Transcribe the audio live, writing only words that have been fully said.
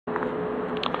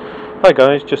Hi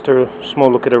guys, just a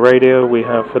small look at a radio we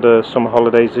have for the summer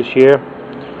holidays this year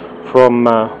from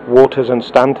Wouxun and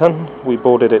Stanton. We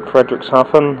bought it at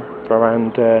Frederikshavn for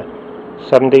around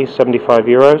 75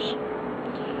 euros.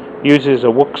 Uses a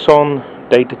Wouxun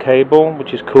data cable,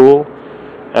 which is cool,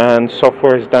 and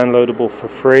software is downloadable for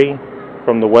free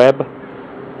from the web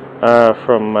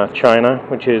from China,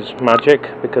 which is magic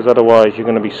because otherwise you're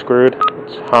going to be screwed.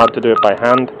 It's hard to do it by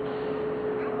hand.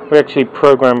 We actually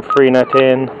program Freenet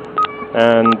in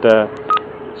and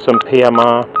some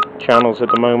PMR channels at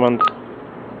the moment,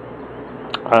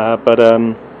 but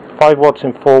 5 watts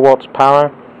and 4 watts power.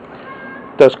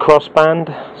 Does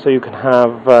crossband, so you can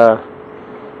have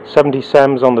 70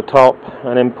 sems on the top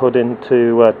and input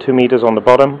into 2 meters on the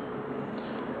bottom.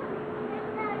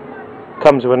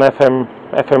 Comes with an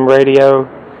FM radio.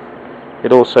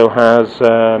 It also has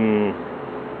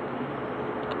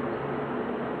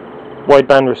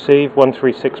wideband receive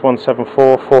 136,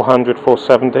 174, 400,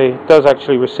 470. It does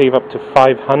actually receive up to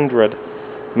 500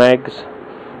 megs,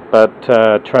 but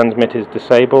transmit is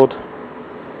disabled.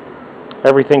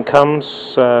 Everything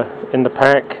comes in the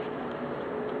pack.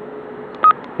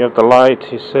 You have the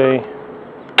light, you see,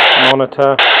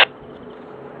 monitor.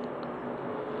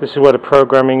 This is where the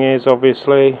programming is,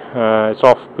 obviously. It's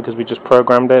off because we just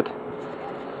programmed it.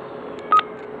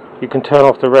 You can turn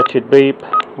off the wretched beep,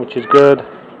 which is good.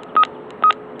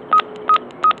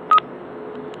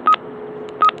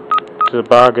 It's a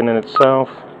bargain in itself.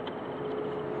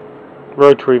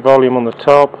 Rotary volume on the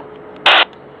top.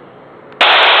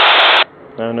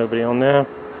 No, nobody on there.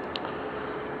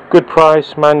 Good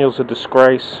price. Manual's a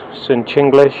disgrace. It's in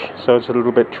Chinglish, so it's a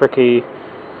little bit tricky.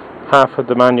 Half of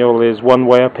the manual is one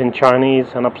way up in Chinese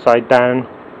and upside down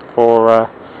for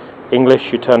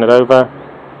English. You turn it over.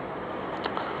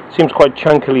 Seems quite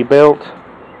chunkily built.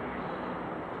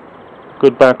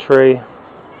 Good battery.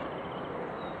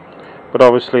 But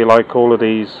obviously, like all of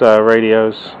these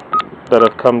radios that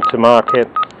have come to market,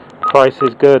 price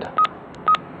is good.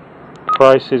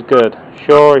 Price is good.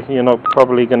 Sure, you're not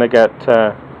probably going to get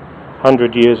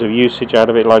 100 years of usage out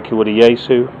of it like you would a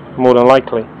Yaesu, more than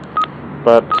likely.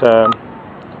 But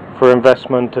for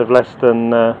investment of less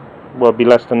than, well, be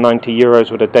less than 90 euros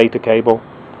with a data cable.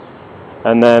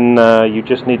 And then you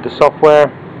just need the software,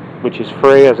 which is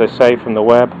free, as I say, from the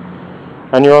web.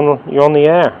 And you're on the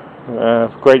air.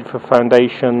 Great for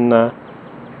foundation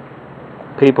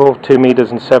people, 2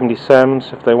 meters and 70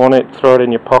 sems. If they want it, throw it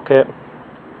in your pocket.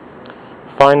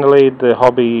 Finally, the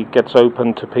hobby gets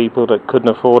open to people that couldn't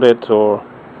afford it or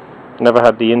never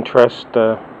had the interest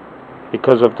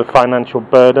because of the financial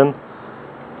burden.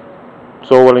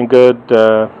 It's all well and good.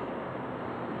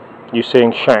 You're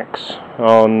seeing shacks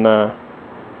on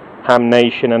Ham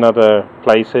Nation and other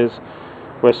places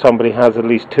where somebody has at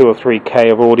least 2 or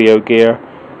 3K of audio gear.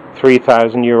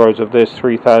 3,000 euros of this,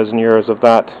 3,000 euros of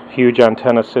that, huge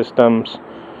antenna systems,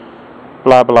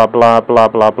 blah blah blah blah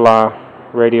blah blah.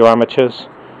 Radio amateurs.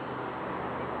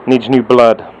 Needs new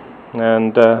blood.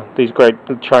 And these great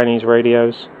Chinese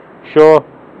radios, sure,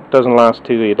 doesn't last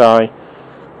till you die,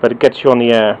 but it gets you on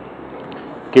the air.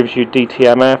 Gives you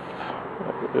DTMF,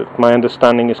 if my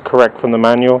understanding is correct from the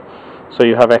manual, so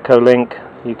you have Echo Link.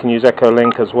 You can use Echo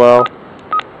Link as well.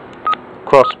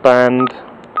 Crossband,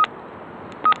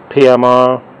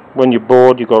 PMR. When you're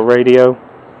bored, you got radio.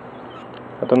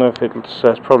 I don't know if it's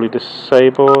probably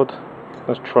disabled.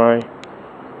 Let's try.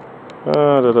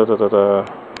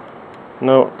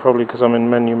 No, probably because I'm in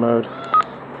menu mode,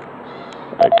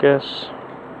 I guess.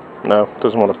 No,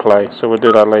 doesn't want to play, so we'll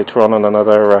do that later on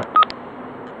another.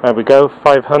 There we go.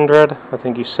 500, I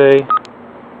think you see.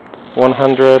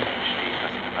 100.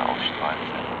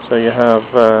 So you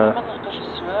have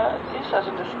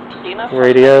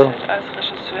radio.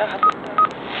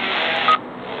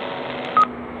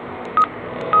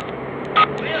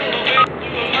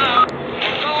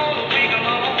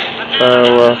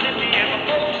 So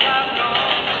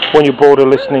when you're bored of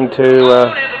listening to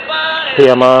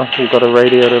PMR, you've got a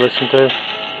radio to listen to.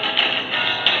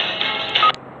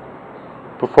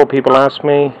 Before people ask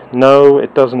me, no,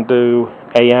 it doesn't do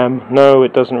AM. No,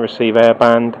 it doesn't receive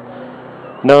airband.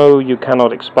 No, you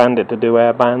cannot expand it to do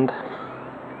airband.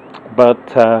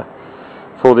 But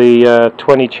for the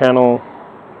 20 channel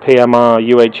PMR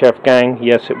UHF gang,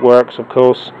 yes, it works, of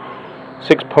course.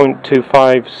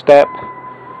 6.25 step,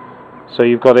 so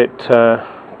you've got it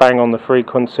bang on the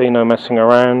frequency, no messing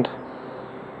around.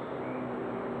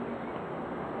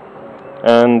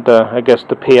 And I guess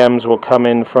the PMs will come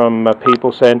in from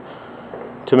people saying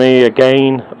to me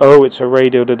again, oh, it's a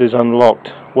radio that is unlocked,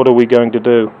 what are we going to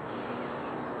do?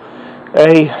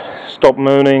 A, stop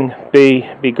moaning. B,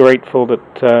 be grateful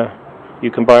that you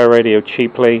can buy a radio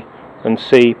cheaply. and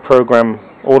C, program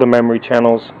all the memory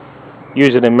channels,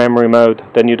 use it in memory mode.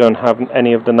 Then you don't have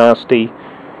any of the nasty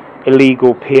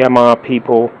illegal PMR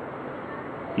people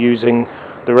using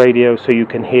the radio so you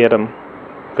can hear them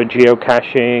for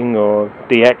geocaching or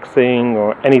DXing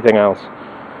or anything else.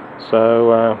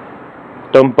 So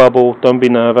don't bubble, don't be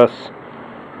nervous,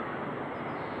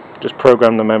 just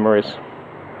program the memories.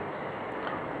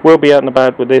 We'll be out and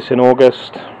about with this in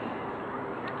August,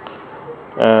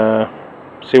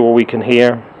 see what we can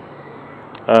hear,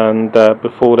 and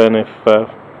before then, if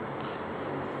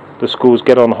the schools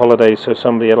get on holiday, so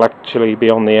somebody will actually be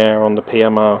on the air on the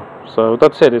PMR. So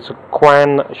that's it. It's a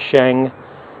Quansheng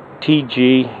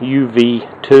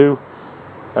TG-UV2,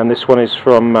 and this one is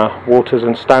from Waters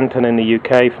and Stanton in the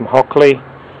UK, from Hockley,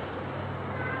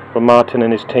 from Martin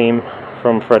and his team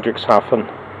from Frederikshavn.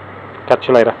 Catch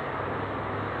you later.